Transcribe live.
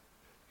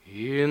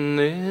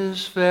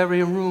this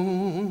very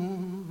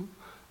room,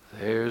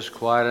 there's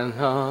quite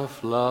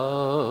enough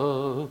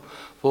love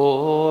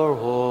for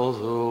all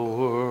the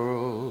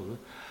world.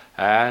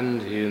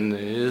 And in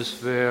this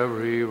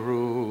very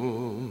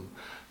room,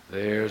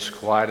 there's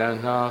quite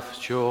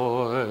enough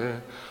joy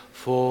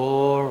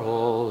for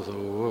all the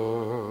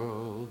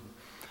world.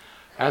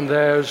 And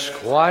there's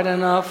quite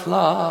enough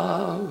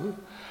love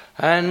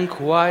and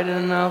quite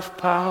enough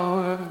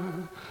power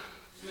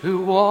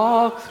to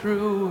walk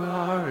through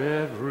our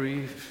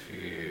every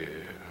fear.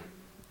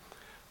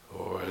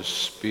 For a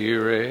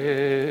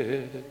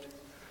spirit,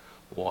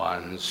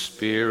 one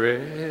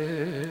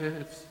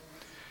spirit,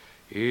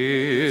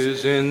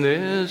 is in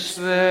this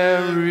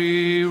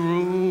very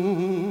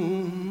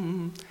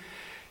room,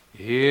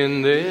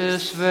 in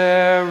this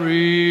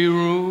very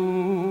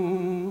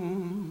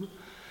room,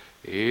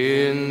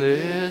 in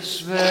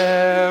this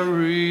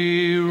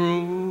very room.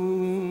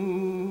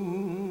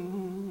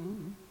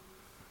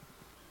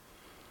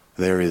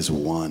 There is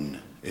one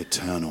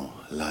eternal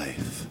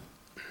life.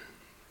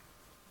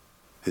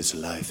 This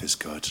life is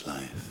God's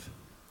life.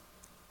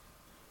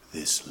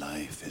 This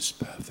life is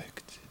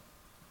perfect.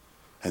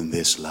 And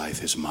this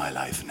life is my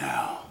life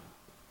now.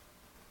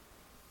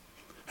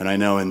 And I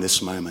know in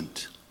this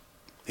moment,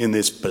 in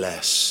this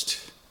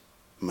blessed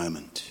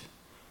moment,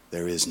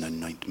 there is an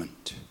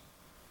anointment.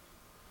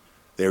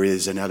 There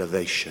is an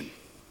elevation,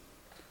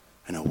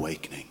 an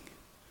awakening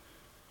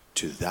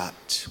to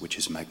that which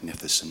is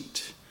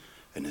magnificent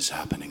and is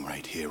happening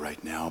right here,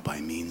 right now,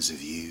 by means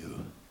of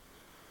you,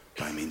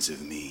 by means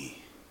of me,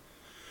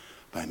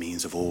 by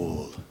means of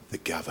all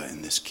that gather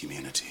in this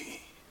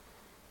community.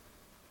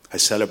 I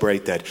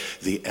celebrate that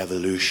the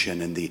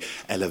evolution and the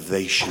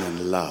elevation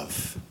and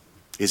love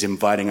is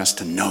inviting us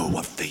to know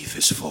what faith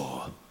is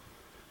for.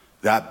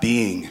 That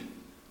being,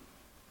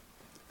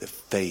 the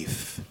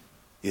faith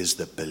is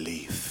the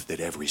belief that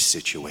every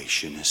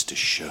situation is to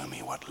show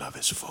me what love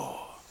is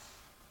for.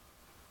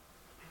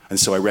 And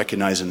so I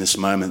recognize in this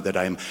moment that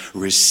I am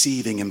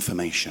receiving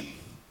information.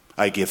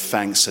 I give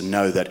thanks and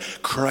know that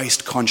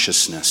Christ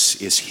consciousness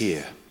is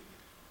here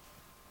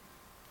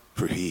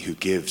for he who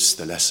gives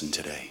the lesson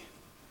today.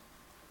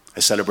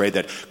 I celebrate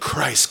that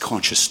Christ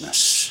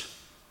consciousness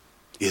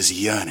is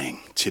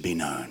yearning to be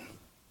known.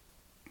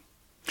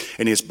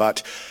 And is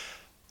but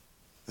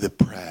the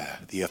prayer,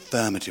 the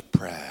affirmative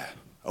prayer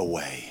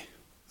away,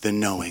 the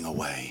knowing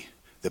away,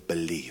 the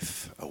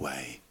belief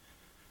away.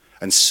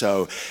 And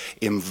so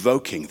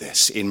invoking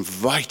this,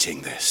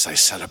 inviting this, I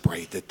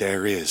celebrate that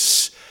there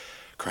is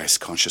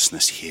Christ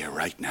consciousness here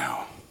right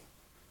now.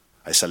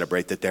 I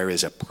celebrate that there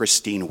is a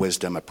pristine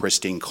wisdom, a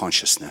pristine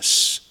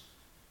consciousness.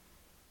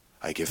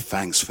 I give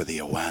thanks for the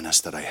awareness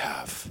that I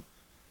have.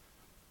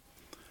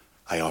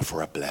 I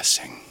offer a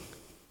blessing,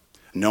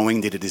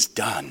 knowing that it is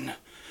done.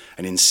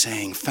 And in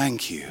saying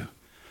thank you,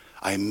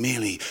 I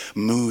merely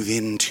move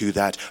into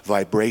that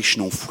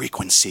vibrational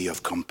frequency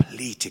of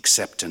complete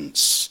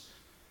acceptance.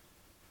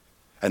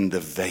 And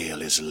the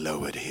veil is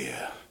lowered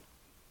here.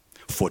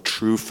 For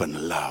truth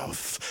and love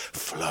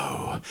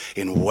flow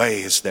in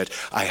ways that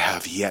I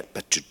have yet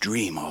but to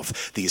dream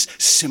of. These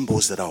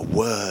symbols that our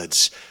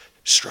words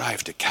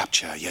strive to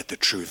capture, yet the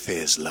truth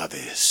is, love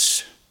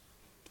is.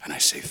 And I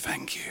say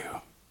thank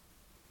you.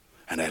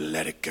 And I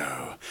let it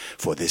go,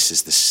 for this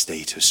is the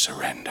state of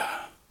surrender.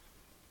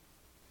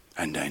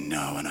 And I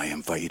know, and I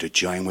invite you to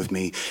join with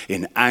me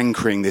in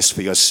anchoring this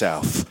for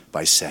yourself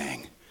by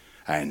saying,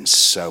 and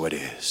so it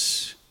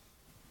is.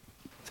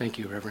 Thank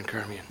you, Reverend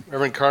Carmian.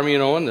 Reverend Carmian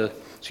Owen, the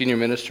senior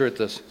minister at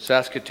the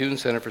Saskatoon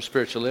Center for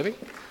Spiritual Living.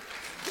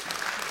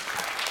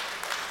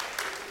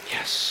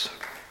 Yes.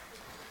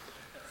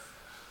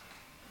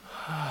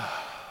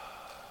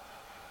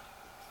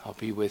 I'll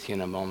be with you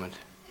in a moment.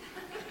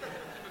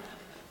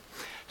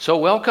 So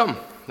welcome.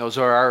 That's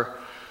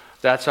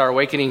our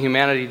Awakening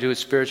Humanity to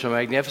its Spiritual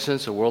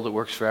Magnificence, a world that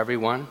works for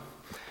everyone,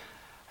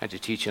 and to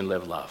teach and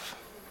live love.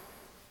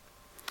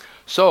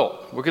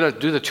 So, we're going to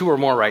do the two or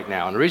more right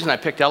now. And the reason I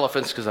picked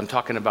elephants is because I'm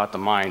talking about the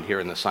mind here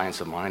in the Science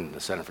of Mind in the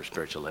Center for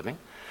Spiritual Living.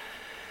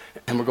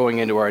 And we're going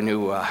into our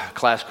new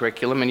class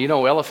curriculum. And you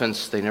know,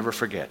 elephants, they never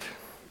forget.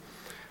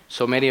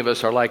 So many of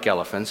us are like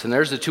elephants. And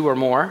there's the two or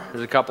more.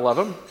 There's a couple of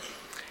them.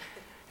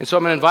 And so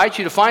I'm going to invite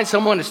you to find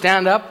someone to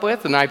stand up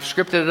with. And I've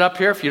scripted it up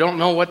here. If you don't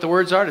know what the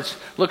words are, just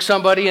look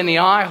somebody in the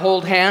eye,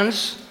 hold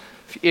hands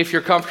if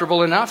you're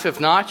comfortable enough. If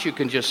not, you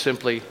can just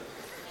simply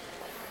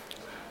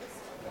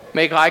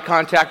make eye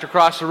contact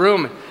across the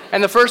room.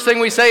 And the first thing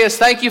we say is,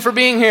 thank you for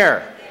being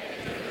here.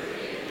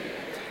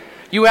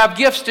 You have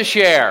gifts to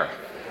share.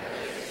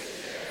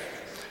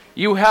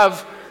 You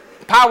have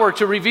power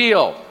to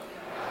reveal.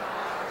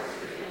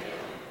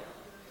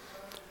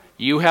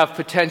 You have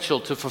potential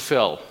to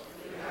fulfill.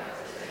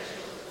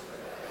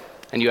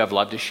 And you have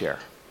love to share.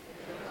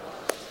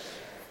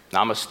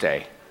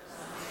 Namaste.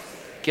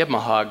 Give them a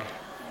hug.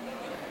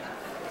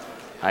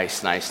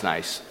 Nice, nice,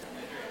 nice.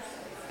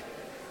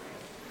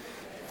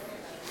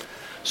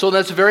 So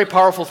that's a very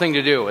powerful thing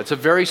to do. It's a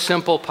very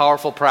simple,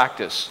 powerful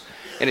practice.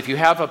 And if you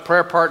have a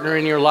prayer partner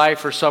in your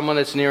life or someone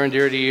that's near and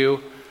dear to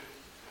you,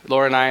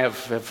 Laura and I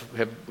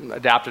have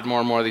adapted more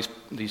and more of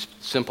these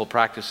simple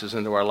practices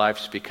into our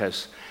lives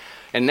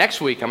and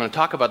next week I'm going to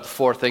talk about the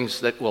 4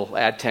 things that will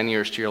add 10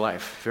 years to your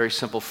life. Very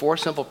simple, 4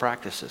 simple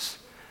practices.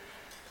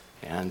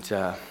 And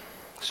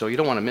so you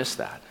don't want to miss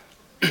that.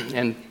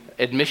 And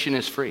admission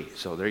is free,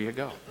 so there you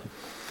go.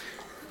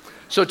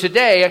 So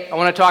today I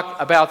want to talk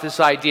about this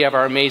idea of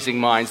our amazing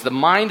minds. The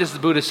mind, as the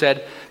Buddha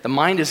said, the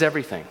mind is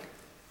everything.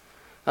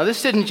 Now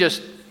this didn't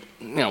just,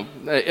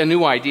 a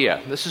new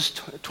idea. This is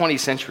 20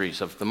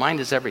 centuries of the mind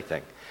is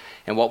everything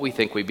and what we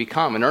think we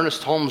become. And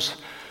Ernest Holmes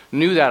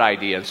knew that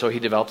idea, and so he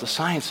developed the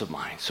science of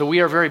mind. So we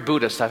are very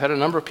Buddhist. I've had a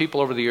number of people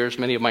over the years,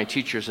 many of my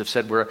teachers have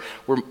said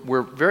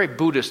we're very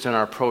Buddhist in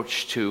our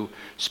approach to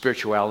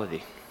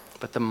spirituality.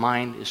 But the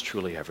mind is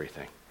truly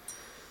everything.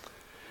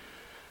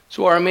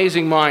 So our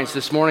amazing minds,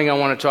 this morning I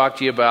want to talk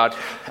to you about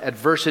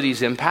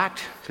adversity's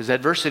impact, because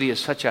adversity is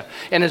such a,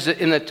 and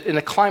in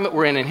the climate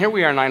we're in, and here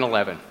we are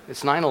 9/11.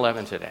 It's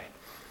 9/11 today.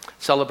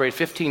 Celebrate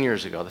 15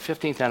 years ago, the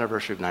 15th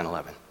anniversary of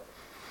 9/11.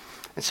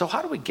 And so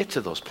how do we get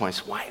to those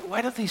points?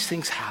 Why do these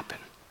things happen?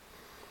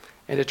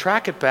 And to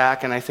track it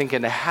back, and I think,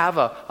 and to have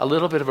a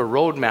little bit of a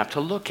roadmap to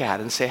look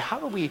at and say,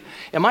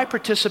 am I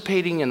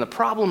participating in the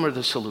problem or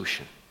the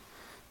solution?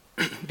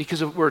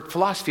 Because we're a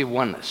philosophy of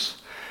oneness.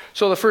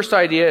 So the first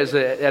idea is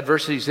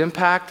adversity's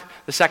impact.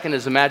 The second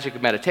is the magic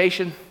of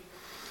meditation.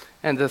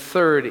 And the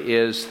third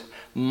is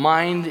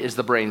mind is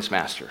the brain's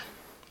master.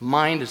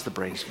 Mind is the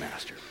brain's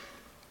master.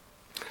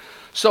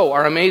 So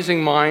our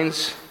amazing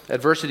minds,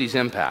 adversity's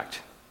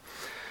impact.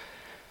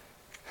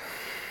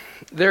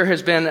 There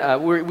has been,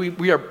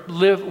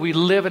 we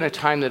live in a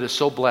time that is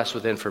so blessed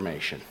with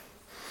information.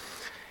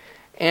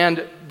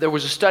 And there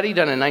was a study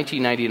done in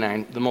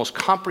 1999, the most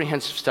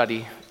comprehensive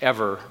study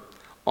ever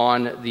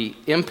on the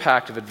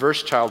impact of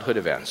adverse childhood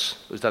events.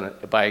 It was done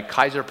by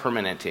Kaiser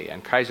Permanente.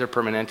 And Kaiser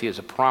Permanente is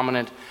a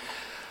prominent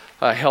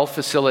health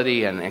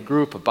facility and a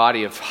group, a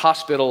body of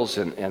hospitals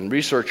and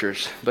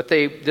researchers. But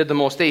they did the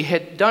most, they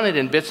had done it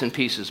in bits and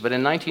pieces, but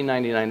in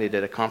 1999 they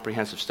did a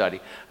comprehensive study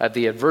of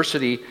the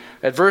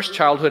adverse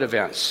childhood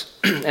events.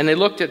 And they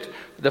looked at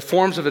the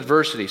forms of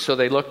adversity, so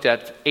they looked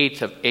at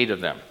eight of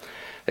them.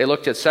 They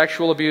looked at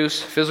sexual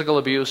abuse, physical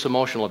abuse,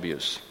 emotional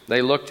abuse.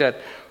 They looked at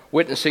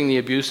witnessing the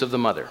abuse of the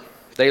mother.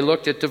 They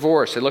looked at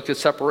divorce, they looked at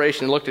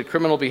separation, they looked at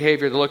criminal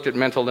behavior, they looked at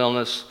mental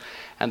illness,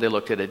 and they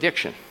looked at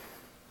addiction.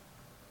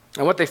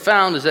 And what they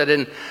found is that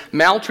in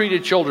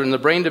maltreated children, the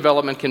brain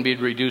development can be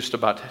reduced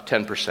about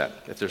 10%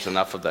 if there's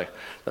enough of the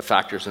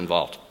factors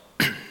involved.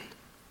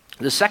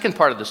 The second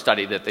part of the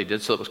study that they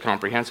did, so it was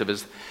comprehensive,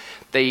 is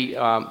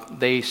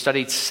they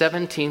studied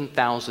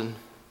 17,000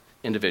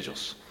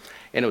 individuals.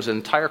 And it was an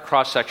entire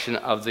cross-section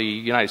of the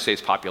United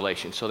States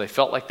population. So they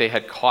felt like they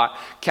had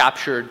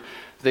captured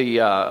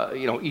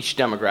each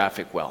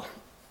demographic well.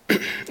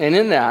 And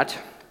in that,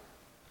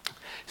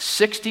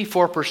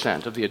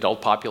 64% of the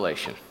adult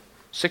population,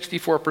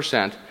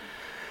 64%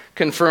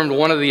 confirmed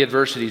one of the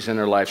adversities in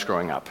their lives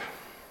growing up.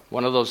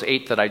 One of those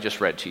 8 that I just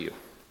read to you.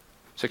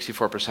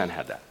 64%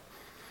 had that.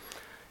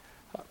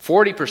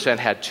 40%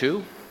 had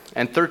 2,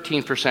 and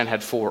 13%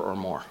 had 4 or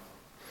more.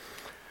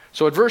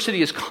 So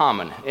adversity is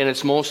common, and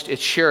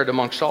it's shared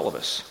amongst all of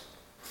us.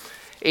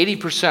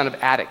 80% of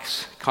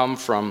addicts come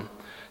from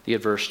the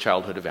adverse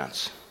childhood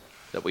events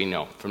that we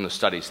know from the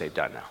studies they've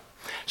done now.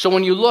 So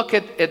when you look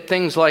at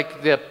things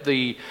like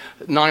the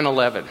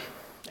 9/11,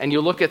 and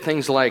you look at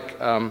things like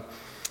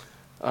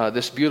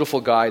this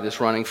beautiful guy that's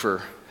running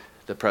for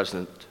the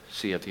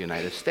presidency of the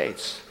United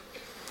States,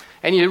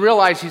 and you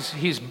realize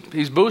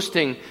he's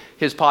boosting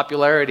his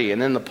popularity,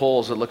 and in the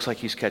polls it looks like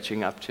he's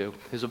catching up to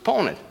his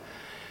opponent.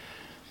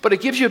 But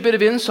it gives you a bit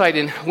of insight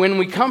in when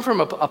we come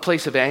from a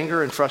place of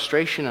anger and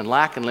frustration and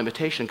lack and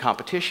limitation and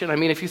competition. I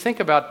mean, if you think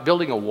about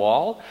building a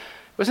wall,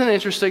 wasn't it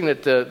interesting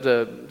that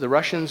the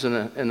Russians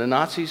and the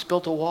Nazis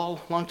built a wall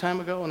a long time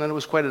ago? And then it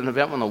was quite an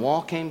event when the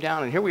wall came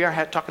down. And here we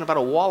are talking about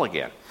a wall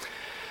again.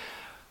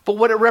 But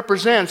what it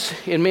represents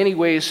in many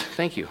ways,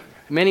 thank you,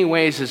 in many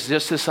ways is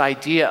just this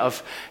idea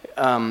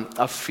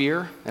of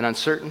fear and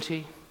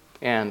uncertainty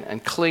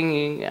and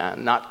clinging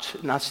and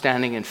not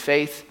standing in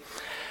faith.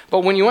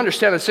 But when you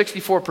understand that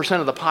 64%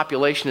 of the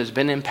population has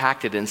been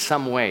impacted in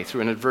some way through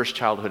an adverse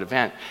childhood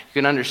event,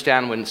 you can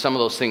understand when some of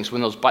those things,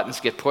 when those buttons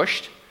get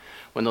pushed,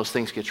 when those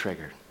things get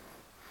triggered.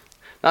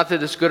 Not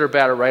that it's good or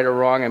bad or right or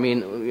wrong. I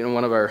mean,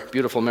 one of our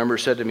beautiful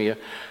members said to me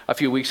a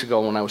few weeks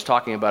ago when I was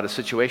talking about a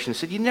situation, he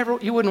said,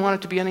 you wouldn't want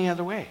it to be any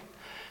other way.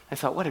 I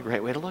thought, what a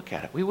great way to look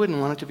at it. We wouldn't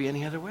want it to be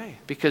any other way.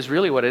 Because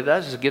really what it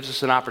does is it gives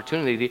us an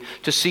opportunity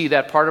to see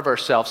that part of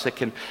ourselves that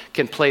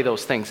can play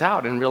those things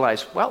out and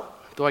realize, well,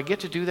 do I get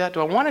to do that? Do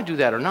I want to do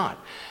that or not?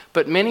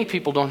 But many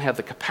people don't have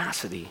the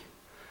capacity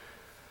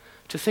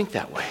to think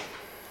that way.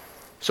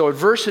 So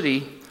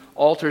adversity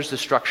alters the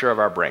structure of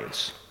our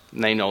brains.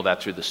 And they know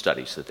that through the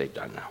studies that they've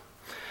done now.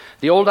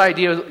 The old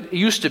idea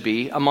used to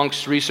be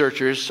amongst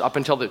researchers up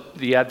until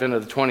the advent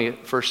of the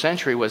 21st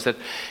century was that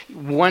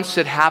once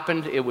it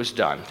happened, it was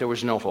done. There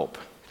was no hope.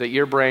 That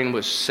your brain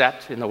was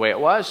set in the way it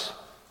was.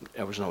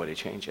 There was no way to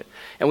change it.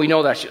 And we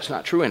know that's just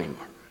not true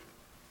anymore.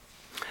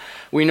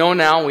 We know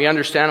now, we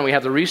understand, and we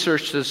have the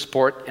research to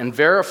support and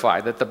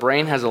verify that the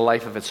brain has a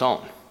life of its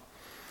own.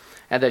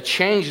 And that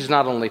change is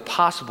not only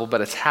possible,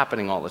 but it's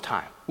happening all the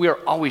time. We are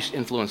always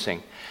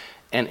influencing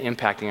and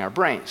impacting our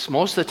brains.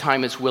 Most of the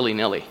time it's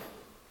willy-nilly.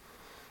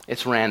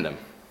 It's random.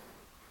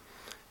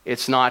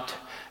 It's not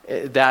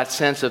that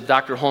sense of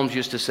Dr. Holmes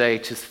used to say,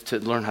 to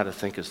learn how to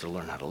think is to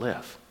learn how to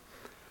live.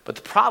 But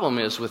the problem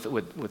is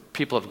with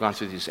people who have gone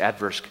through these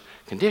adverse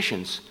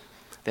conditions,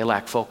 they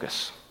lack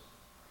focus.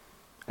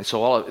 And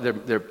so all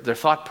of their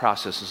thought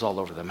process is all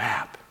over the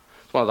map.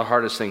 It's one of the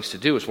hardest things to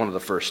do. It's one of the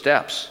first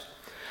steps.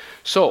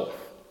 So,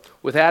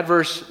 with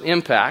adversity's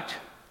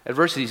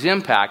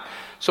impact,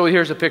 so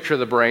here's a picture of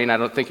the brain. I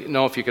don't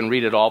know if you can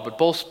read it all, but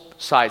both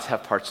sides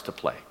have parts to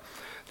play.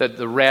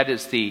 The red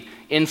is the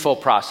info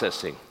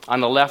processing.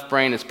 On the left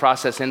brain is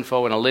process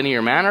info in a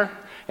linear manner,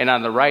 and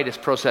on the right is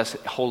process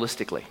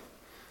holistically.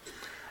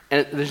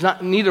 And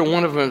neither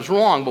one of them is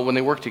wrong, but when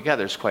they work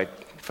together, it's quite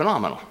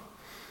phenomenal.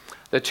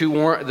 The two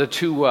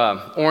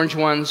orange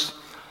ones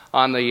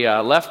on the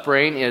left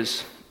brain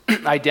is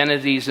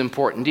identities,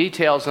 important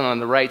details, and on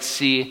the right,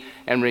 see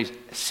and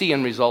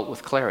result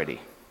with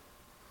clarity.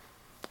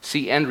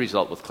 See end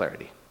result with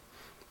clarity.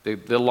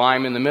 The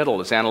line in the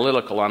middle is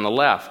analytical on the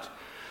left,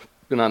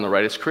 and on the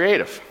right is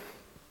creative.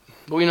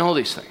 But we know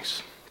these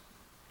things.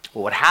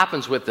 Well, what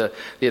happens with the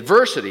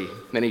adversity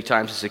many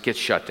times is it gets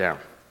shut down.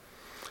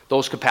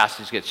 Those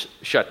capacities get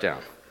shut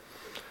down.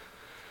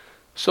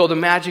 So the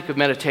magic of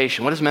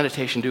meditation, what does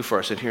meditation do for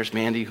us? And here's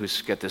Mandy,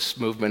 who's got this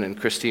movement, and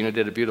Christina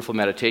did a beautiful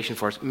meditation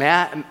for us.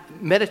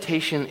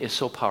 Meditation is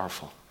so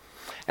powerful.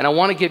 And I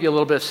want to give you a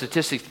little bit of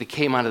statistics that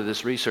came out of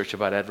this research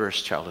about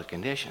adverse childhood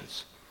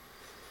conditions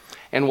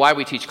and why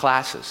we teach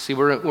classes. See,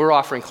 we're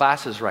offering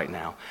classes right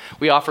now.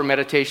 We offer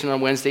meditation on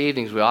Wednesday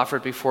evenings. We offer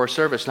it before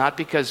service, not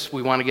because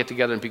we want to get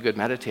together and be good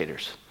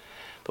meditators,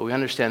 but we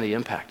understand the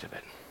impact of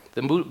it.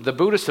 The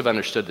Buddhists have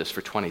understood this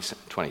for 20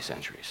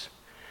 centuries.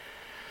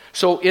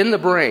 So in the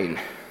brain,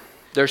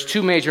 there's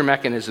two major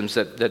mechanisms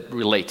that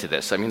relate to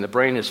this. I mean, the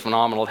brain is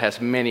phenomenal. It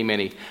has many,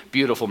 many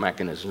beautiful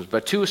mechanisms,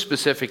 but two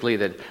specifically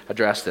that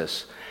address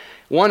this.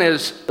 One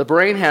is the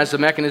brain has a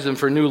mechanism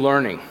for new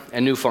learning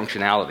and new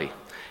functionality,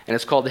 and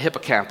it's called the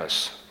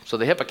hippocampus. So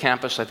the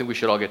hippocampus, I think we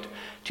should all get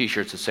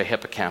T-shirts that say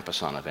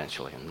hippocampus on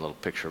eventually, and a little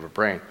picture of a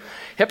brain.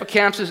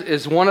 Hippocampus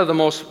is one of the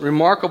most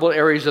remarkable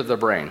areas of the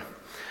brain.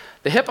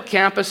 The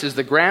hippocampus is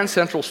the grand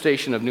central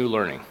station of new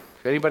learning.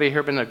 Anybody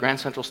here been to Grand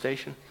Central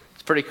Station?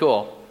 It's pretty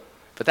cool.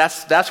 But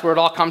that's where it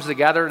all comes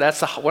together.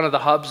 That's one of the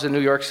hubs in New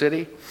York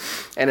City.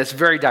 And it's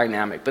very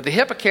dynamic. But the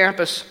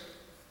hippocampus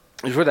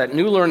is where that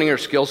new learning or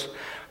skills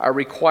are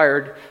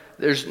required.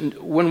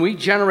 When we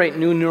generate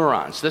new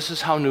neurons, this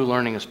is how new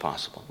learning is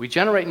possible. We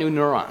generate new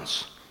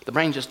neurons. The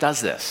brain just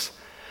does this.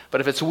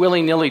 But if it's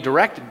willy-nilly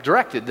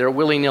directed, they're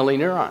willy-nilly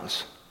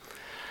neurons.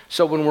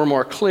 So when we're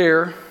more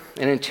clear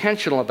and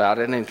intentional about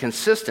it and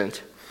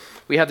consistent,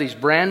 we have these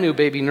brand new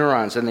baby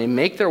neurons, and they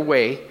make their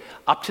way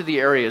up to the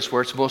areas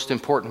where it's most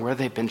important, where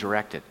they've been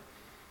directed.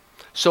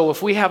 So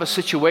if we have a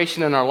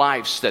situation in our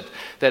lives that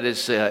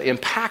is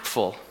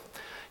impactful,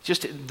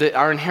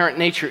 our inherent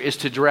nature is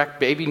to direct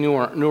baby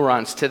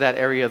neurons to that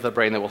area of the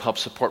brain that will help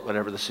support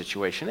whatever the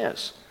situation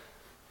is.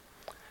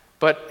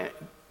 But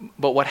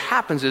what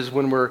happens is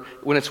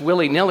when it's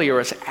willy-nilly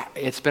or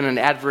it's been an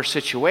adverse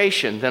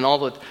situation, then all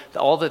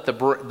that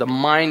the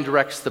mind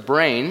directs the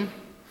brain.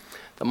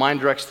 The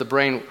mind directs the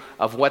brain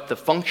of what the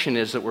function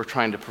is that we're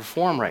trying to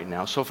perform right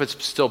now. So if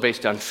it's still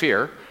based on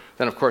fear,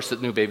 then of course the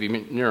new baby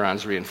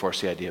neurons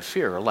reinforce the idea of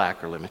fear or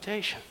lack or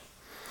limitation.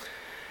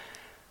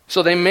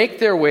 So they make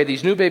their way,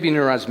 these new baby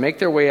neurons make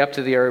their way up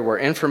to the area where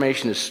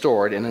information is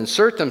stored and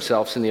insert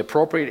themselves in the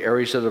appropriate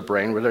areas of the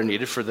brain where they're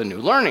needed for the new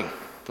learning.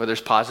 Whether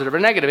it's positive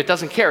or negative, it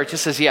doesn't care. It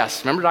just says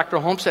yes. Remember Dr.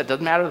 Holmes said, it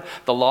doesn't matter.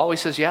 The law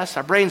always says yes.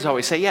 Our brains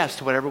always say yes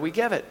to whatever we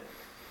give it.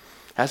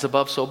 As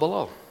above, so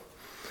below.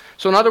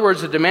 So in other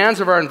words, the demands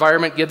of our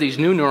environment give these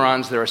new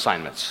neurons their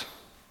assignments.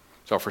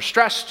 So if we're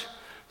stressed,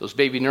 those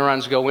baby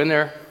neurons go in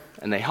there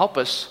and they help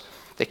us.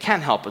 They can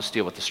help us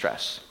deal with the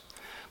stress.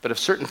 But if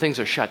certain things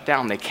are shut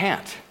down, they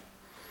can't.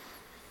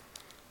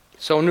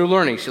 So new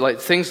learning,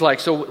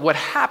 so what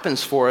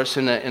happens for us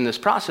in this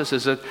process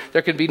is that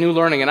there can be new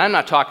learning, and I'm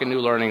not talking new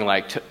learning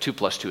like 2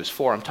 + 2 is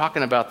 4. I'm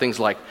talking about things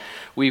like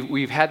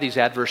we've had these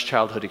adverse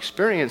childhood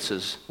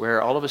experiences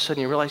where all of a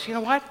sudden you realize, you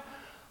know what?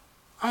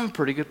 I'm a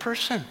pretty good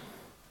person.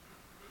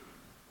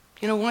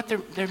 You know what?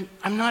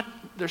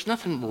 There's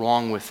nothing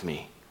wrong with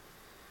me.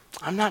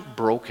 I'm not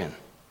broken.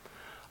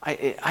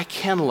 I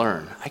can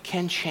learn. I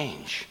can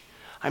change.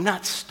 I'm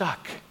not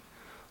stuck.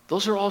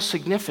 Those are all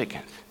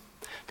significant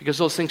because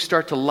those things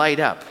start to light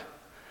up.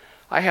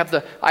 I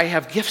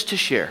have gifts to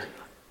share.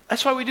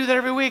 That's why we do that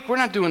every week. We're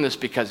not doing this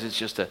because it's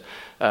just an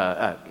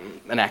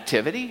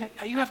activity.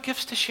 You have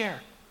gifts to share.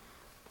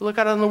 Look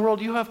out in the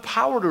world. You have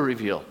power to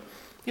reveal.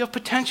 You have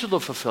potential to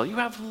fulfill. You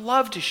have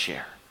love to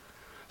share.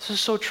 This is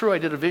so true. I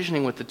did a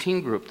visioning with the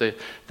teen group,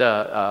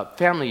 the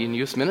family and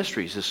youth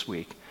ministries this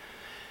week,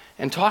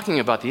 and talking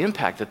about the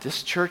impact that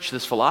this church,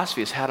 this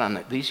philosophy has had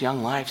on these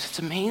young lives. It's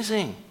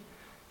amazing.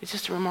 It's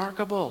just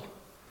remarkable.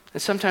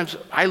 And sometimes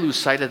I lose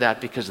sight of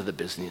that because of the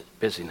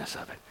busyness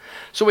of it.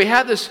 So we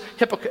have this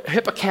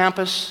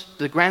hippocampus,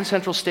 the Grand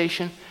Central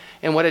Station,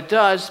 and what it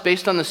does,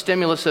 based on the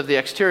stimulus of the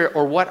exterior,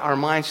 or what our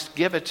minds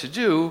give it to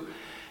do,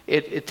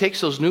 it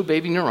takes those new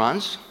baby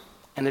neurons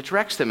and it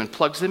directs them and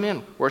plugs them in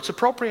where it's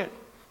appropriate,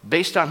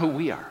 based on who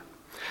we are.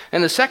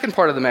 And the second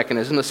part of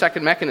the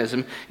second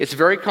mechanism, it's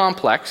very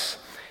complex.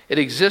 It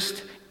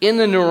exists in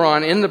the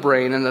neuron, in the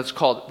brain, and that's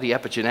called the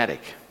epigenetic.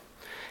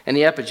 And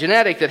the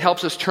epigenetic that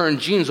helps us turn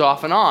genes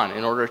off and on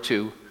in order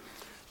to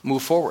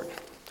move forward.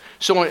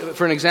 So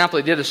for an example,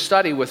 they did a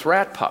study with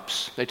rat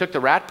pups. They took the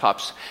rat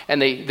pups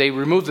and they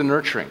removed the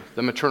nurturing,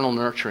 the maternal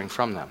nurturing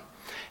from them.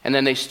 And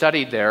then they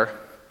studied their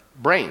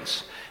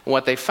brains. And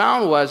what they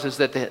found was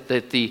that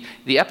the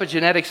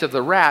epigenetics of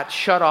the rat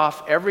shut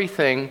off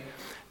everything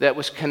that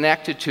was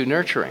connected to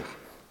nurturing.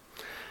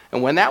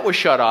 And when that was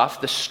shut off,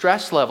 the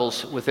stress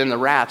levels within the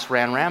rats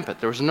ran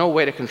rampant. There was no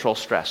way to control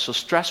stress. So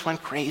stress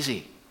went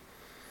crazy.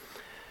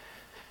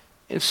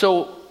 And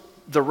so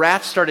the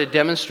rats started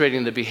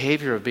demonstrating the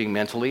behavior of being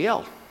mentally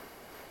ill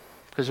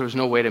because there was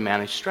no way to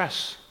manage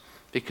stress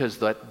because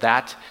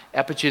that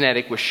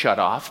epigenetic was shut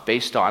off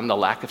based on the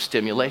lack of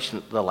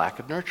stimulation, the lack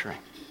of nurturing.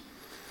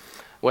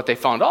 What they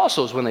found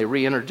also is when they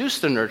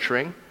reintroduced the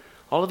nurturing,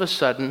 all of a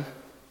sudden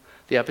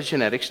the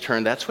epigenetics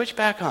turned that switch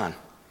back on.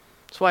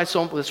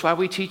 That's why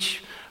we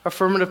teach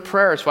affirmative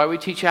prayer. It's why we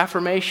teach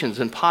affirmations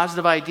and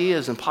positive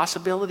ideas and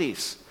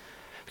possibilities.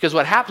 Because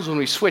what happens when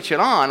we switch it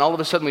on, all of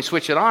a sudden we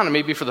switch it on, and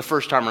maybe for the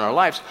first time in our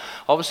lives,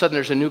 all of a sudden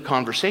there's a new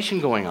conversation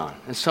going on.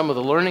 And some of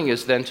the learning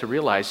is then to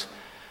realize,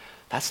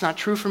 that's not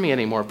true for me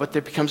anymore, but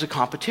there becomes a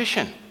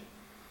competition.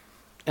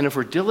 And if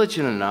we're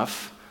diligent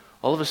enough,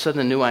 all of a sudden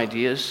the new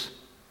ideas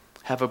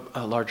have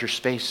a larger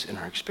space in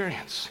our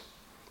experience.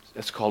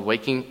 It's called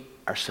waking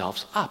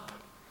ourselves up.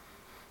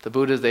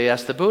 They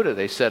asked the Buddha,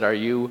 they said, "Are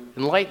you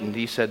enlightened?"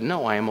 He said,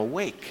 "No, I am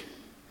awake."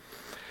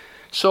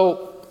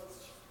 So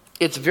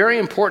it's very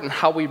important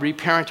how we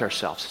reparent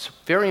ourselves. It's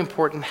very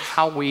important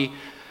how we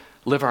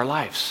live our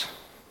lives.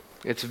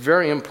 It's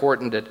very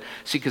important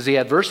because the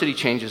adversity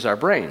changes our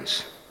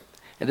brains.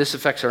 And this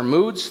affects our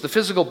moods. The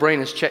physical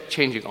brain is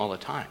changing all the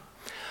time.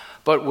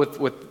 But with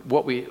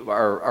what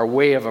our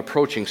way of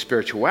approaching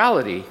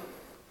spirituality,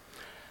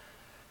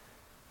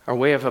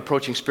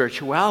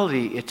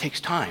 it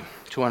takes time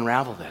to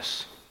unravel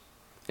this.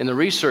 In the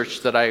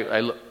research that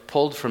I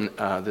pulled from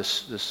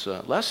this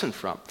lesson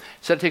from, it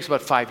said it takes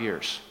about 5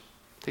 years.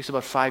 It takes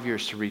about 5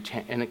 years to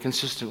retain in a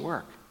consistent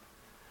work.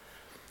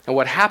 And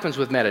what happens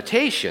with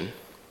meditation,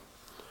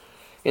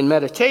 in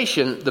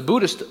meditation, the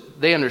Buddhists,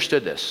 they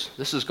understood this.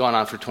 This has gone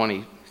on for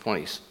 20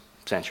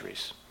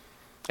 centuries,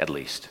 at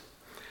least.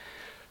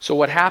 So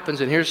what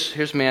happens, and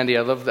here's Mandy.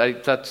 Look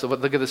at the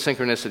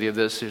synchronicity of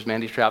this. Here's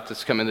Mandy Trapp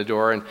that's come in the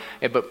door,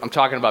 but I'm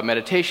talking about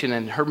meditation,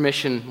 and her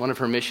mission, one of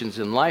her missions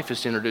in life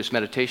is to introduce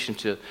meditation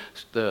to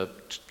the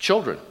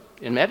children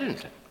in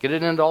Edmonton. Get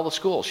it into all the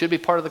schools. Should be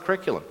part of the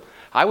curriculum.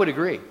 I would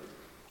agree.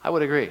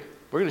 We're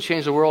going to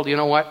change the world. You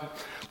know what?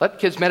 Let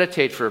kids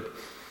meditate for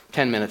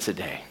 10 minutes a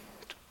day.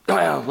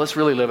 Well, let's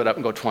really live it up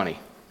and go 20.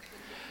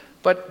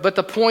 But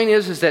the point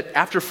is that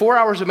after 4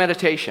 hours of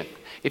meditation,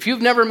 if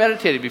you've never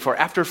meditated before,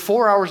 after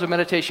 4 hours of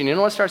meditation, you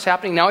know what starts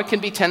happening? Now it can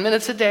be 10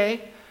 minutes a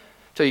day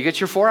till you get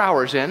your 4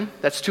 hours in.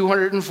 That's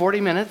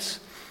 240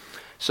 minutes.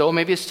 So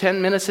maybe it's 10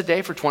 minutes a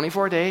day for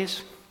 24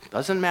 days.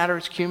 Doesn't matter,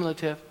 it's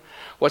cumulative.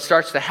 What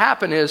starts to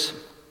happen is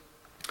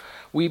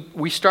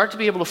we start to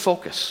be able to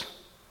focus.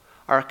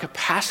 Our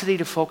capacity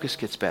to focus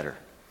gets better.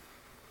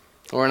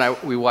 Laura and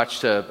I, we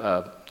watched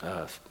a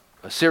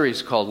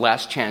series called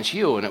Last Chance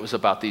U, and it was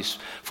about these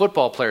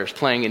football players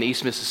playing in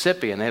East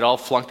Mississippi, and they'd all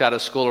flunked out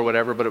of school or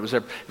whatever, but it was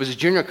a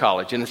junior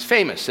college, and it's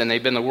famous, and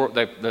they've been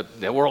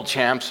the world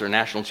champs or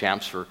national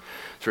champs for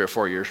 3 or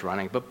 4 years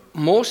running. But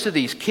most of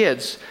these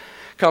kids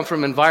come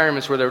from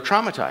environments where they were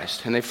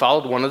traumatized, and they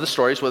followed one of the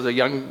stories with a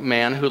young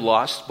man who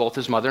lost both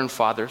his mother and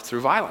father through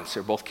violence.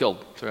 They were both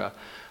killed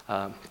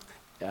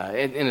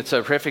and it's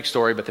a horrific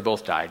story, but they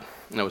both died.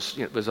 And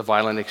it was a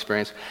violent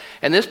experience.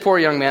 And this poor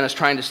young man is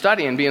trying to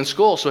study and be in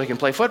school so he can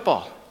play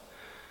football.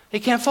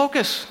 He can't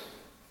focus.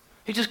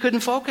 He just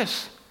couldn't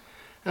focus.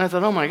 And I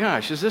thought, oh my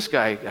gosh, is this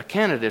guy a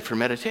candidate for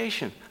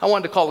meditation? I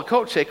wanted to call the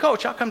coach, say,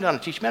 "Coach, I'll come down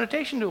and teach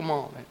meditation to them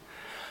all."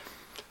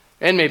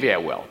 And maybe I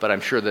will, but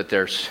I'm sure that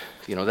there's,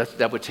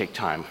 that would take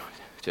time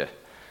to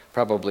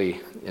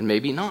probably, and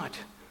maybe not.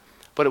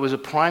 But it was a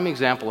prime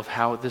example of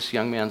how this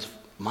young man's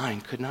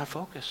mind could not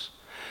focus.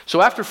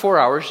 So after 4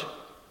 hours,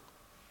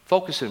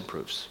 focus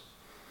improves.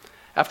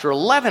 After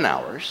 11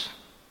 hours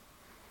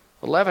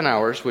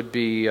would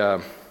be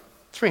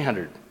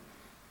 300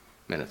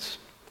 minutes,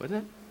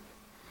 wouldn't it?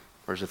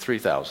 Or is it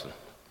 3,000?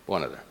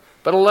 One of them.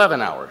 But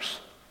 11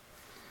 hours.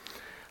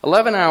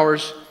 11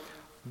 hours,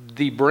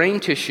 the brain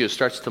tissue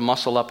starts to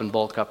muscle up and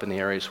bulk up in the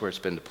areas where it's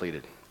been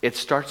depleted. It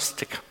starts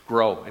to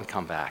grow and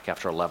come back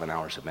after 11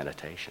 hours of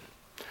meditation.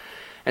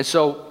 And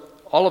so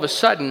all of a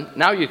sudden,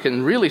 now you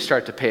can really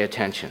start to pay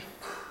attention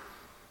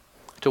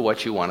to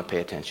what you want to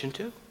pay attention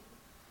to.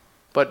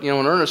 But,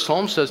 when Ernest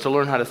Holmes says to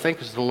learn how to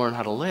think is to learn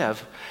how to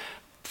live,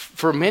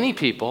 for many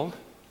people,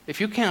 if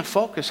you can't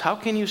focus, how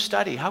can you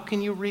study? How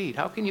can you read?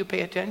 How can you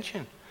pay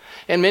attention?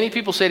 And many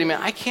people say to me,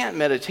 I can't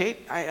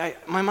meditate.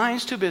 My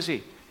mind's too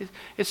busy.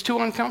 It's too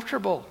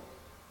uncomfortable.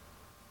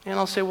 And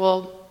I'll say,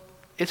 well,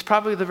 it's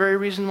probably the very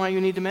reason why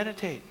you need to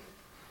meditate.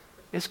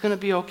 It's going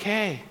to be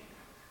okay.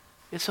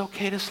 It's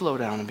okay to slow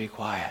down and be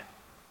quiet.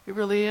 It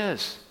really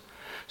is.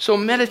 So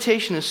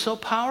meditation is so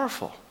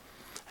powerful.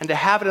 And to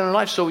have it in our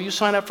life. So you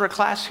sign up for a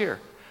class here.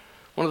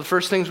 One of the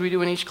first things we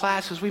do in each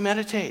class is we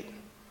meditate.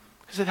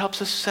 Because it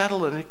helps us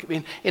settle.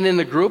 And in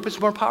the group, it's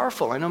more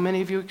powerful. I know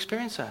many of you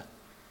experience that.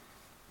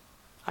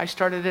 I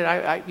started it,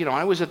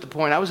 I was at the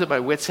point, I was at my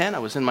wit's end. I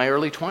was in my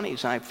early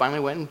 20s. And I finally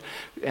went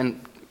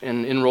and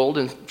enrolled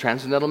in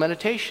Transcendental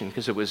Meditation.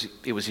 Because it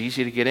was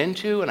easy to get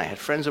into. And I had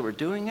friends that were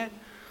doing it.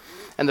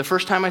 And the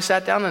first time I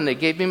sat down and they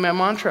gave me my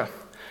mantra,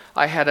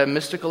 I had a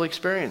mystical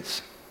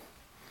experience.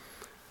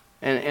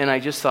 And I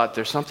just thought,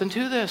 there's something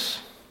to this.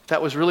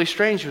 That was really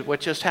strange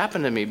what just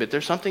happened to me, but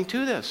there's something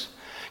to this.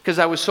 Because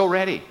I was so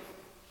ready.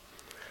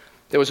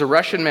 There was a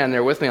Russian man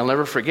there with me, I'll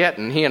never forget,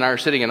 and he and I are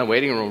sitting in a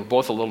waiting room,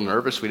 both a little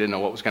nervous. We didn't know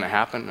what was going to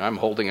happen. I'm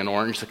holding an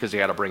orange because he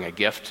had to bring a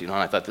gift, and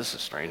I thought, this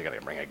is strange. I got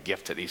to bring a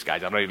gift to these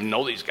guys. I don't even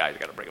know these guys. I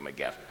got to bring them a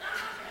gift.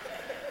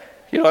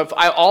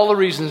 All the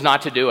reasons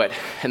not to do it.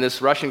 And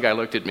this Russian guy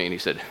looked at me and he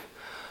said,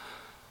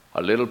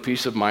 a little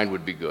peace of mind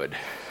would be good.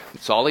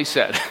 That's all he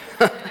said.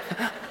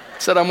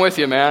 I said, I'm with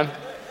you, man.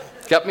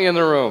 Kept me in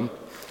the room.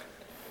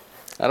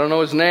 I don't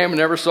know his name,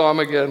 never saw him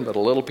again, but a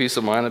little peace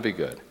of mind would be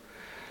good.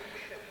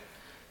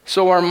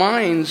 So our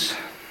mind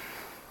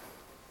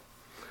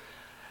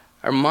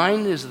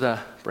is the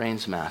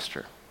brain's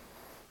master.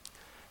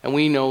 And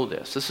we know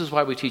this. This is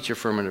why we teach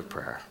affirmative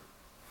prayer.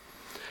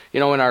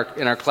 In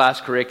our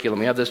class curriculum,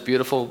 we have this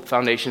beautiful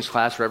foundations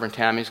class. Reverend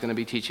Tammy is going to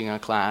be teaching a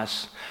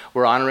class.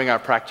 We're honoring our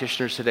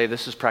practitioners today.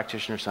 This is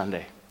Practitioner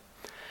Sunday.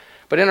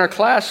 But in our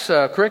class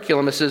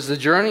curriculum, it says the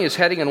journey is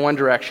heading in one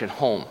direction,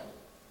 home.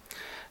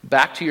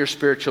 Back to your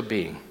spiritual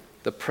being,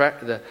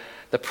 the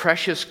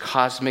precious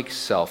cosmic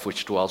self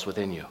which dwells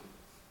within you,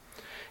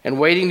 and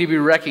waiting to be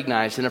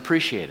recognized and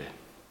appreciated.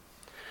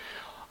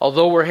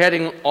 Although we're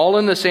heading all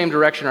in the same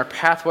direction, our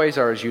pathways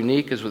are as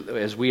unique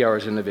as we are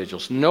as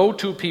individuals. No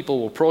two people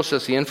will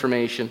process the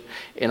information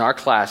in our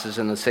classes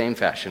in the same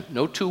fashion.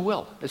 No two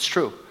will. It's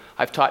true.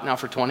 I've taught now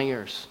for 20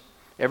 years.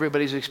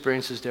 Everybody's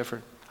experience is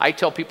different. I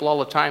tell people all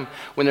the time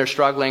when they're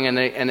struggling and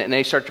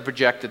they start to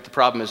project that the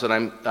problem is that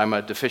I'm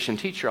a deficient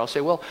teacher, I'll say,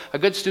 well, a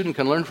good student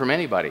can learn from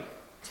anybody,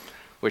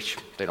 which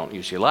they don't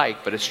usually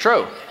like, but it's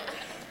true.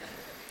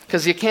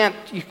 Because we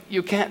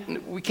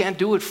can't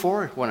do it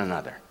for one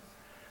another.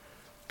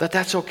 But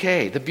that's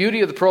okay. The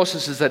beauty of the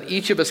process is that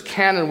each of us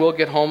can and will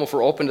get home if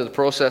we're open to the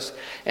process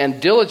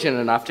and diligent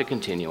enough to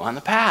continue on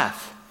the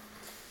path.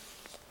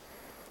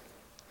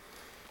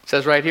 It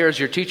says right here, as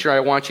your teacher, I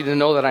want you to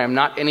know that I am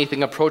not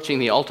anything approaching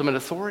the ultimate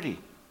authority.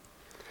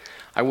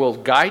 I will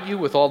guide you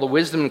with all the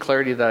wisdom and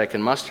clarity that I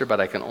can muster, but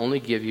I can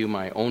only give you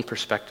my own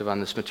perspective on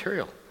this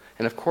material.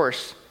 And of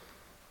course,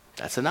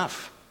 that's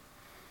enough.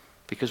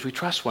 Because we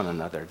trust one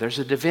another. There's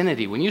a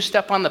divinity. When you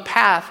step on the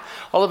path,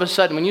 all of a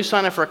sudden, when you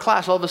sign up for a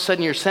class, all of a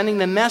sudden you're sending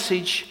the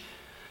message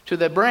to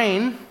the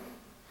brain.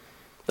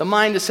 The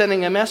mind is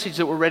sending a message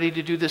that we're ready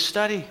to do this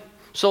study.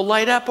 So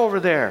light up over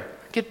there.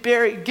 Get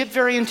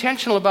very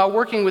intentional about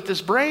working with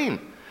this brain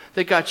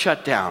that got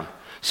shut down.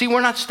 See,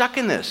 we're not stuck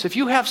in this. If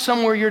you have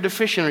somewhere you're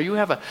deficient or you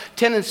have a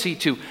tendency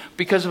to,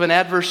 because of an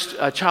adverse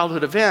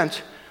childhood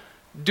event,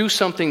 do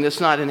something that's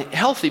not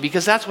healthy,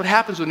 because that's what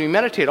happens when we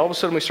meditate. All of a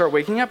sudden we start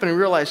waking up and we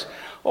realize,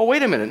 oh,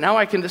 wait a minute, now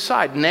I can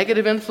decide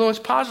negative influence,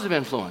 positive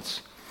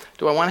influence.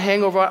 Do I want to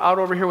hang out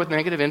over here with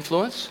negative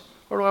influence,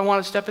 or do I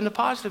want to step into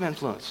positive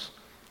influence?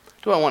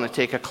 Do I want to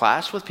take a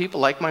class with people,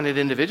 like-minded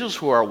individuals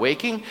who are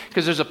waking?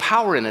 Because there's a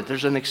power in it,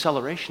 there's an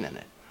acceleration in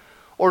it.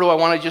 Or do I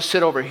want to just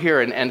sit over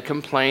here and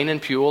complain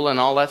and fuel and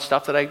all that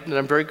stuff that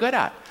I'm very good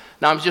at?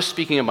 Now I'm just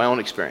speaking of my own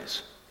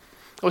experience.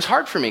 It was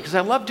hard for me because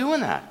I love doing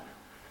that.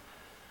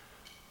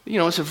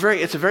 It's a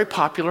very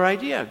popular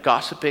idea,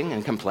 gossiping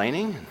and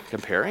complaining and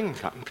comparing.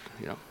 I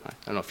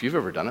don't know if you've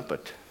ever done it,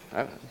 but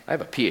I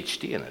have a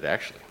PhD in it,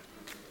 actually.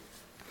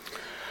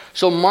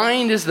 So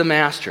mind is the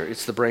master.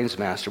 It's the brain's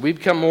master. We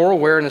become more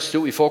aware and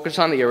astute. We focus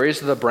on the areas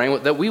of the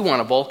brain that we want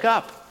to bulk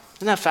up.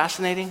 Isn't that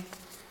fascinating?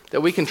 That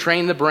we can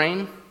train the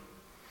brain?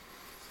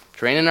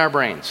 Training our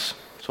brains.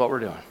 That's what we're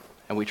doing.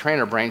 And we train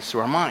our brains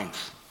through our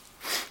minds.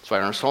 That's why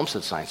Ernest Holmes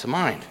said science of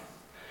mind.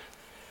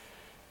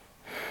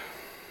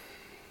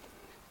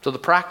 So the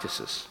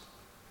practices.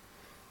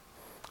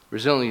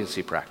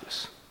 Resiliency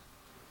practice.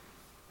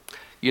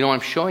 I'm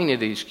showing you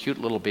these cute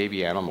little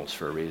baby animals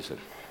for a reason.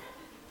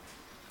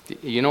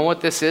 You know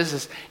what this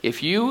is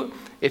if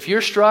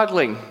you're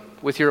struggling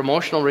with your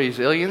emotional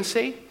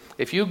resiliency,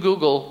 if you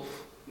Google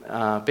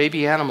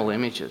baby animal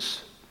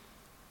images,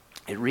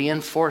 it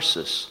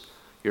reinforces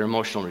your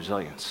emotional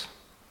resilience.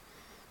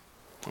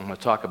 I'm going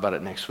to talk about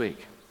it next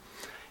week.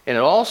 And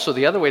it also,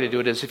 the other way to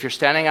do it is if you're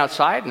standing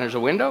outside and there's a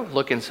window,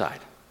 look inside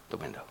the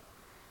window.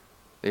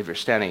 If you're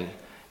standing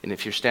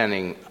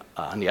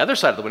on the other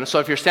side of the window, so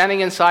if you're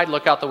standing inside,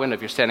 look out the window.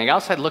 If you're standing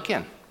outside, look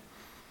in.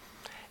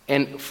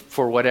 And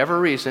for whatever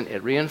reason,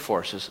 it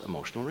reinforces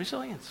emotional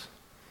resilience.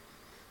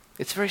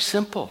 It's very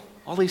simple.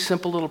 All these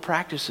simple little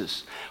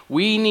practices.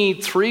 We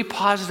need 3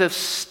 positive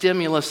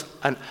stimulus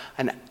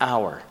an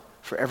hour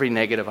for every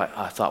negative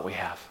thought we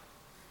have.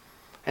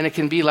 And it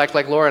can be like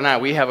Laura and I,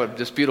 we have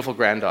this beautiful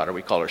granddaughter.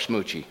 We call her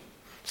Smoochie.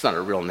 It's not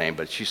her real name,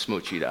 but she's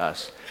Smoochie to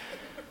us.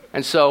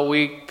 And so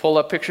we pull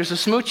up pictures of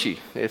Smoochie.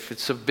 If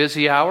it's a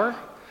busy hour,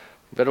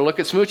 better look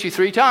at Smoochie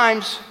 3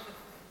 times.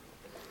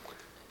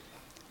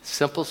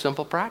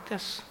 Simple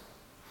practice.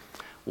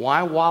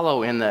 Why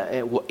wallow in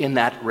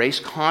that race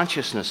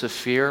consciousness of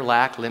fear,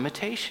 lack,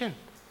 limitation?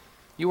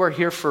 You are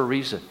here for a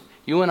reason.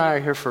 You and I are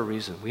here for a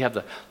reason. We have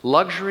the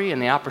luxury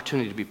and the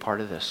opportunity to be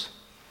part of this.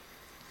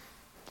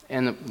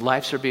 And the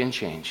lives are being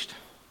changed.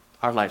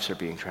 Our lives are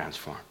being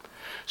transformed.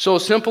 So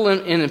simple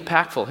and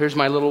impactful. Here's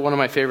one of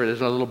my favorites.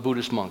 There's a little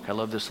Buddhist monk. I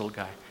love this little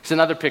guy. It's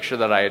another picture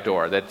that I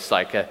adore. That's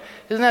like,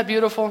 isn't that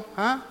beautiful?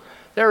 Huh?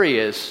 There he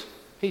is.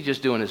 He's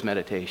just doing his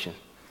meditation.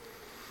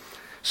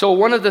 So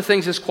one of the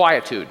things is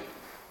quietude.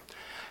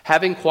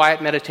 Having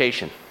quiet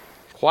meditation.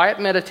 Quiet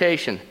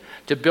meditation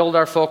to build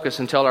our focus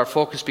until our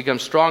focus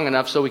becomes strong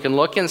enough so we can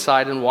look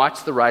inside and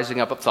watch the rising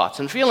up of thoughts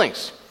and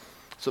feelings.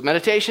 That's what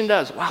meditation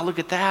does. Wow, look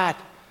at that.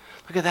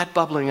 Look at that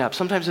bubbling up.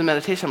 Sometimes in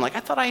meditation, I'm like, I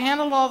thought I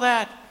handled all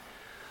that.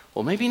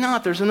 Well, maybe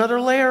not. There's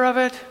another layer of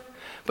it.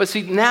 But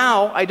see,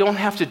 now I don't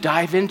have to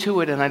dive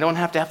into it and I don't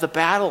have to have the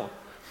battle.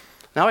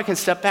 Now I can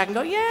step back and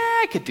go, yeah,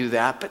 I could do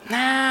that, but nah,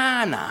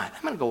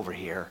 I'm going to go over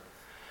here.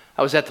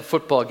 I was at the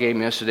football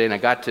game yesterday and I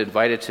got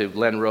invited to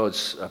Len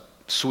Rhodes'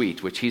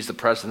 suite, which he's the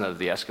president of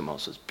the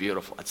Eskimos. It's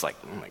beautiful. It's like,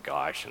 oh my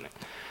gosh, and they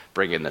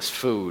bring in this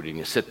food and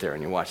you sit there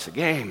and you watch the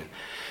game.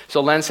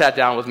 So Len sat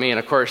down with me, and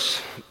of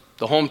course,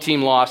 the home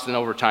team lost in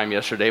overtime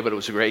yesterday, but it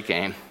was a great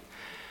game.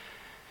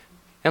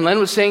 And Len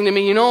was saying to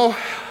me,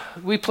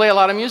 we play a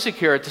lot of music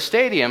here at the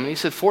stadium. And he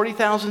said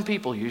 40,000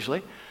 people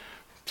usually,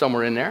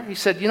 somewhere in there. He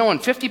said, and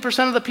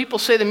 50% of the people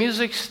say the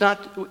music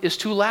is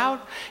too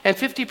loud, and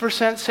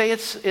 50% say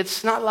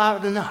it's not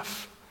loud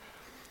enough.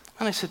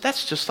 And I said,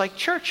 that's just like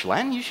church,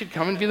 Len. You should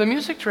come and be the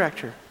music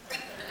director.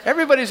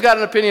 Everybody's got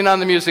an opinion on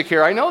the music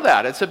here. I know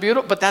that. It's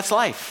but that's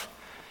life.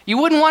 You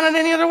wouldn't want it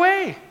any other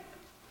way.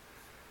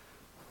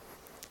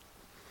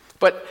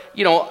 But,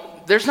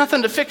 there's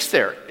nothing to fix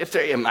there.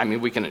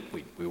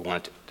 We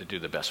want to do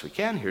the best we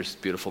can. Here's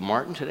beautiful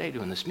Martin today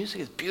doing this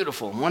music. It's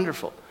beautiful and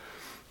wonderful.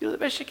 You do the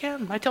best you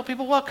can. I tell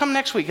people, well, come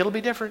next week. It'll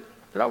be different.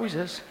 It always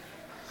is.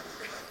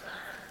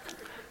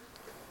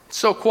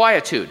 So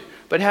quietude.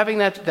 But having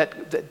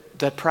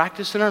that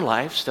practice in our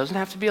lives doesn't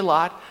have to be a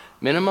lot.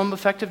 Minimum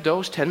effective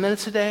dose, 10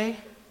 minutes a day.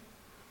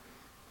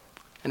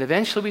 And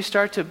eventually we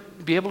start to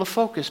be able to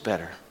focus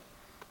better.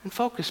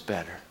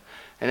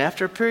 And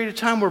after a period of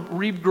time, we're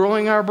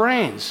regrowing our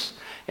brains.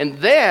 And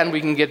then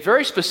we can get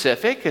very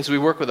specific as we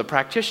work with a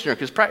practitioner,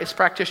 because it's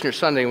Practitioner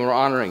Sunday and we're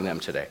honoring them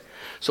today.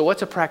 So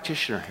what's a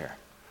practitioner here?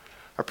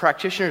 Our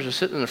practitioners are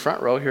sitting in the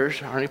front row. Here's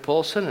Arnie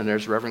Polson, and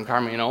there's Reverend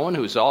Carmen Owen,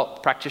 who's all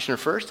practitioner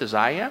first, as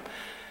I am.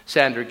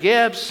 Sandra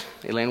Gibbs,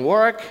 Elaine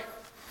Warwick,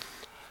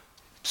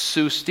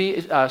 Sue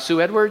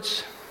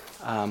Edwards.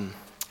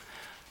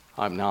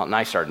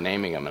 I started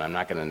naming them, and I'm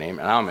not going to name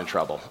them. Now I'm in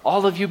trouble.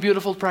 All of you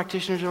beautiful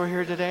practitioners who are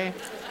here today,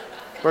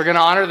 we're going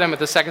to honor them at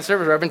the second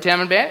service. Reverend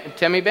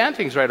Tammy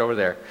Banting's right over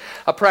there.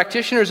 A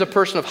practitioner is a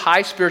person of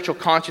high spiritual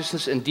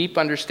consciousness and deep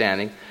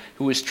understanding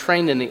who is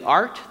trained in the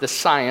art, the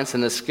science,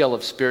 and the skill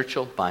of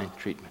spiritual mind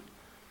treatment.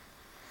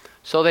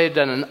 So they've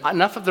done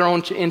enough of their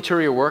own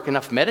interior work,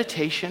 enough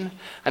meditation,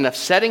 enough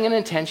setting an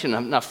intention,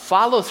 enough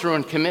follow-through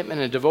and commitment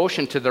and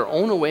devotion to their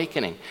own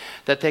awakening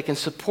that they can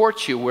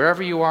support you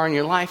wherever you are in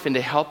your life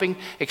into helping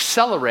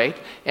accelerate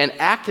and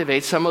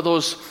activate some of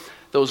those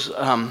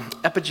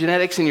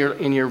epigenetics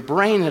in your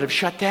brain that have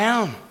shut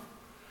down.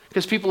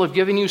 Because people have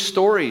given you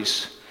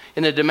stories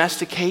in a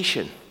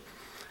domestication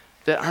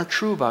that aren't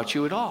true about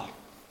you at all.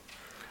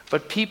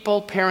 But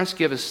parents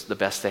give us the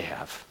best they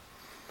have.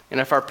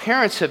 And if our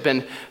parents have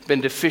been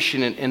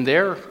deficient in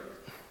their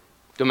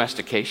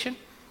domestication,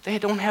 they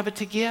don't have it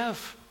to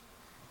give.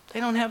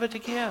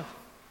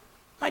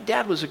 My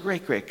dad was a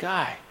great, great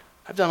guy.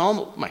 I've done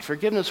all my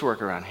forgiveness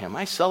work around him.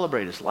 I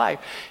celebrate his life,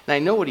 and I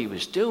know what he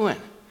was doing.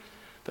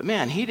 But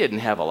man, he didn't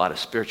have a lot of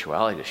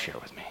spirituality to share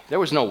with me. There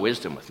was no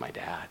wisdom with my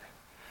dad.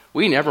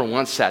 We never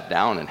once sat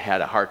down and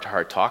had a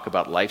heart-to-heart talk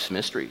about life's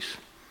mysteries.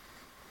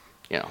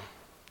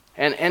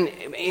 And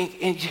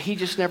he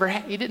just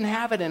he didn't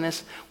have it in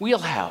his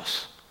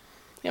wheelhouse.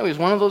 He was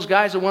one of those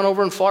guys that went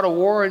over and fought a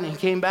war and he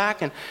came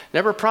back and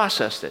never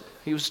processed it.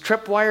 He was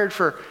tripwired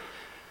for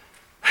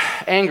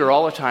anger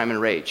all the time and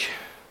rage.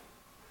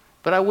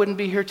 But I wouldn't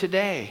be here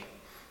today.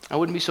 I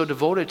wouldn't be so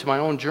devoted to my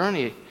own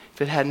journey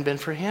if it hadn't been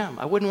for him.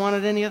 I wouldn't want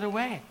it any other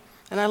way.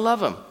 And I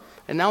love him.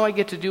 And now I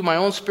get to do my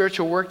own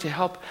spiritual work to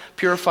help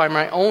purify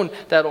my own,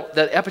 that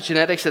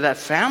epigenetics of that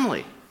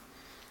family.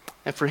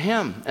 And for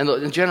him and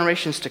the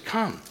generations to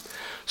come.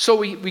 So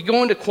we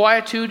go into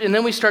quietude and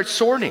then we start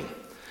sorting.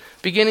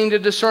 beginning to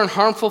discern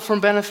harmful from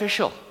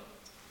beneficial.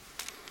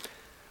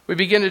 We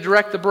begin to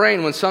direct the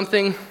brain when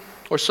something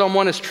or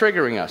someone is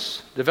triggering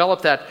us.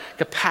 Develop that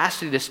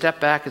capacity to step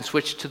back and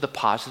switch to the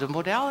positive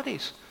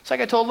modalities. It's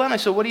like I told Len, I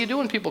said, what do you do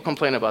when people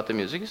complain about the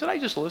music? He said, I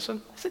just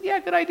listen. I said, yeah,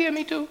 good idea,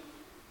 me too.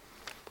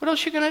 What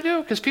else are you going to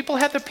do? Because people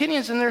have their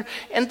opinions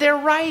and they're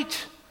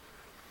right.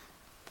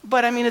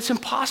 But I mean, it's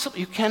impossible.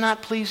 You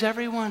cannot please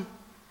everyone.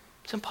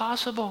 It's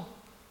impossible.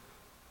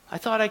 I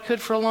thought I could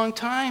for a long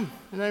time.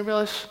 And then I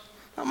realized,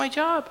 not my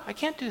job. I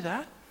can't do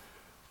that.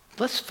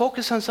 Let's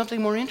focus on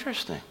something more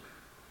interesting.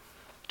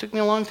 It took me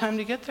a long time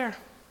to get there.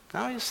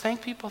 Now I just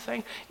thank people.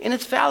 And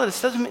it's valid.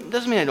 It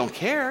doesn't mean I don't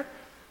care.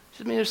 It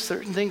just means there's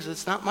certain things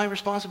that's not my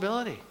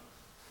responsibility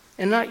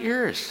and not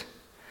yours.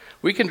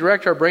 We can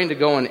direct our brain to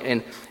go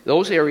in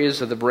those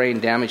areas of the brain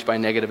damaged by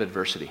negative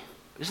adversity.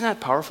 Isn't that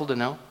powerful to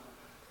know?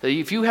 That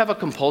if you have a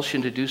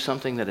compulsion to do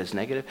something that is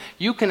negative,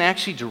 you can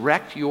actually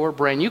direct your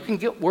brain. You can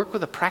work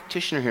with a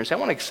practitioner here and say, I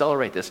want to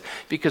accelerate this,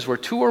 because where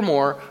two or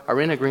more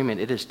are in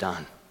agreement, it is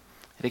done.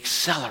 It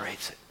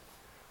accelerates it.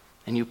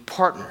 And you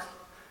partner.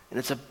 And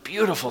it's a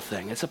beautiful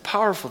thing. It's a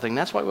powerful thing.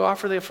 That's why we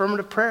offer the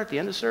affirmative prayer at the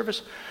end of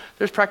service.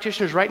 There's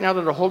practitioners right now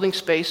that are holding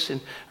space in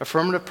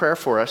affirmative prayer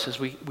for us as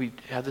we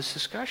have this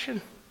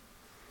discussion.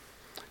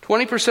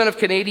 20% of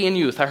Canadian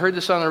youth, I heard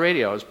this on the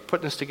radio, I was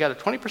putting this together,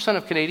 20%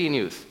 of Canadian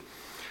youth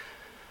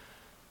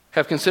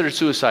have considered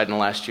suicide in the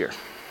last year.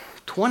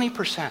 20%.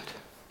 Isn't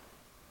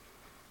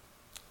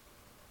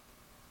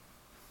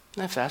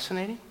that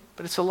fascinating?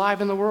 But it's alive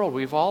in the world.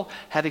 We've all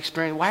had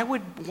experience.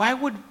 Why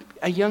would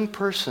a young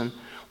person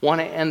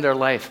want to end their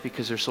life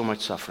because there's so much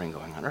suffering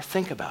going on? Or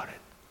think about it.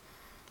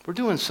 We're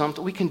doing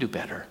something. We can do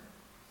better.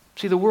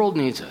 See, the world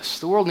needs us.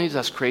 The world needs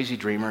us crazy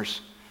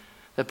dreamers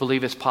that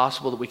believe it's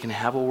possible that we can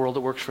have a world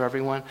that works for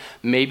everyone.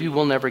 Maybe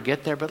we'll never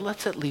get there, but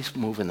let's at least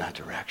move in that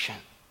direction.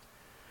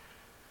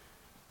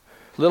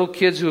 Little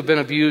kids who have been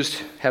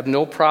abused have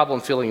no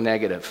problem feeling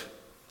negative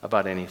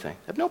about anything.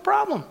 They have no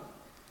problem.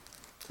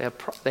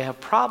 They have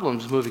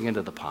problems moving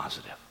into the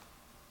positive.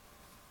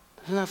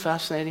 Isn't that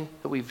fascinating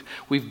that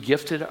we've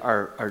gifted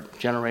our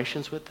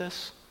generations with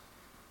this?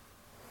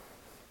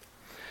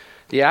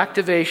 The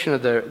activation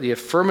of the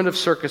affirmative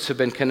circuits have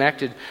been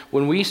connected.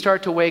 When we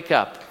start to wake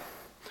up,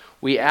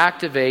 we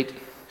activate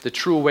the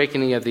true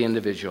awakening of the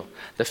individual,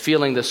 the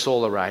feeling, the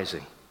soul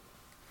arising.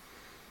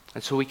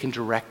 And so we can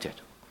direct it.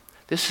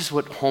 This is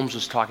what Holmes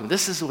was talking.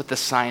 This is what the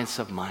science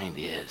of mind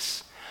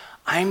is.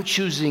 I'm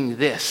choosing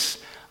this.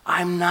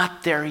 I'm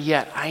not there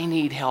yet. I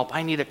need help.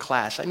 I need a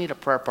class. I need a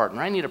prayer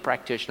partner. I need a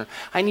practitioner.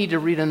 I need to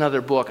read another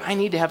book. I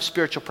need to have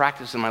spiritual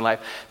practice in my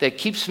life that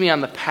keeps me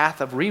on the path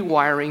of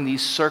rewiring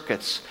these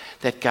circuits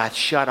that got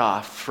shut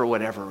off for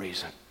whatever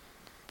reason.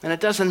 And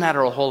it doesn't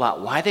matter a whole lot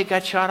why they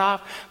got shut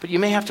off, but you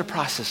may have to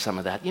process some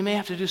of that. You may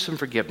have to do some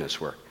forgiveness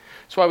work.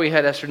 That's why we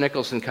had Esther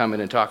Nicholson come in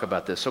and talk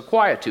about this. So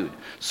quietude,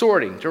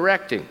 sorting,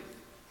 directing.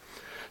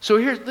 So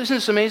here, isn't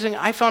this amazing?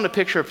 I found a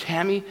picture of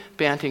Tammy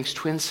Banting's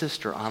twin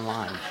sister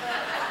online.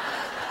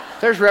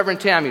 There's Reverend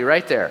Tammy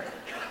right there.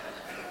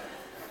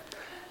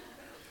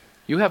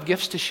 You have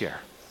gifts to share.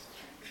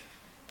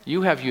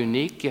 You have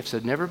unique gifts.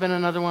 There's never been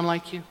another one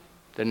like you.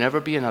 There'll never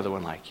be another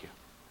one like you.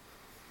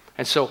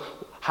 And so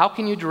how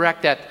can you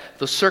direct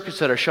those circuits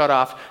that are shut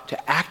off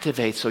to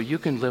activate so you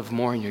can live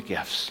more in your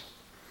gifts?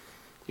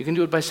 You can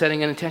do it by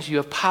setting an intention. You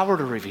have power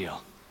to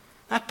reveal.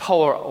 Not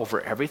power over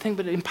everything,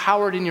 but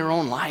empowered in your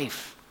own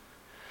life.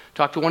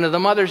 Talked to one of the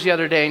mothers the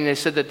other day, and they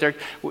said that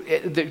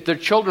their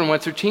children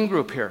went through teen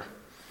group here.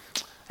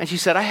 And she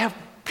said, I have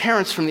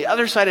parents from the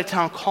other side of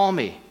town call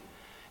me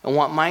and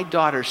want my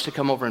daughters to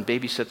come over and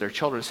babysit their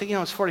children. I say,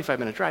 it's a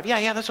 45-minute drive.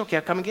 Yeah, that's okay.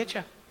 I'll come and get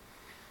you.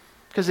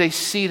 Because they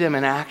see them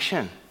in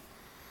action.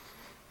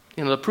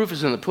 The proof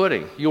is in the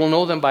pudding. You will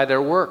know them by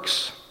their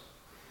works.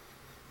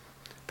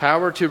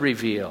 Power to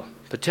reveal,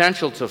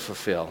 potential to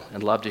fulfill,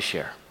 and love to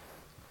share.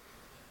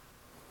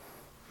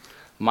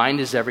 Mind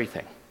is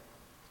everything.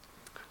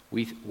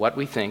 What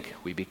we think,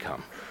 we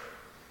become.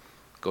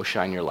 Go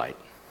shine your light.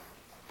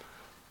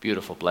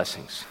 Beautiful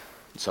blessings.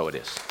 And so it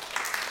is.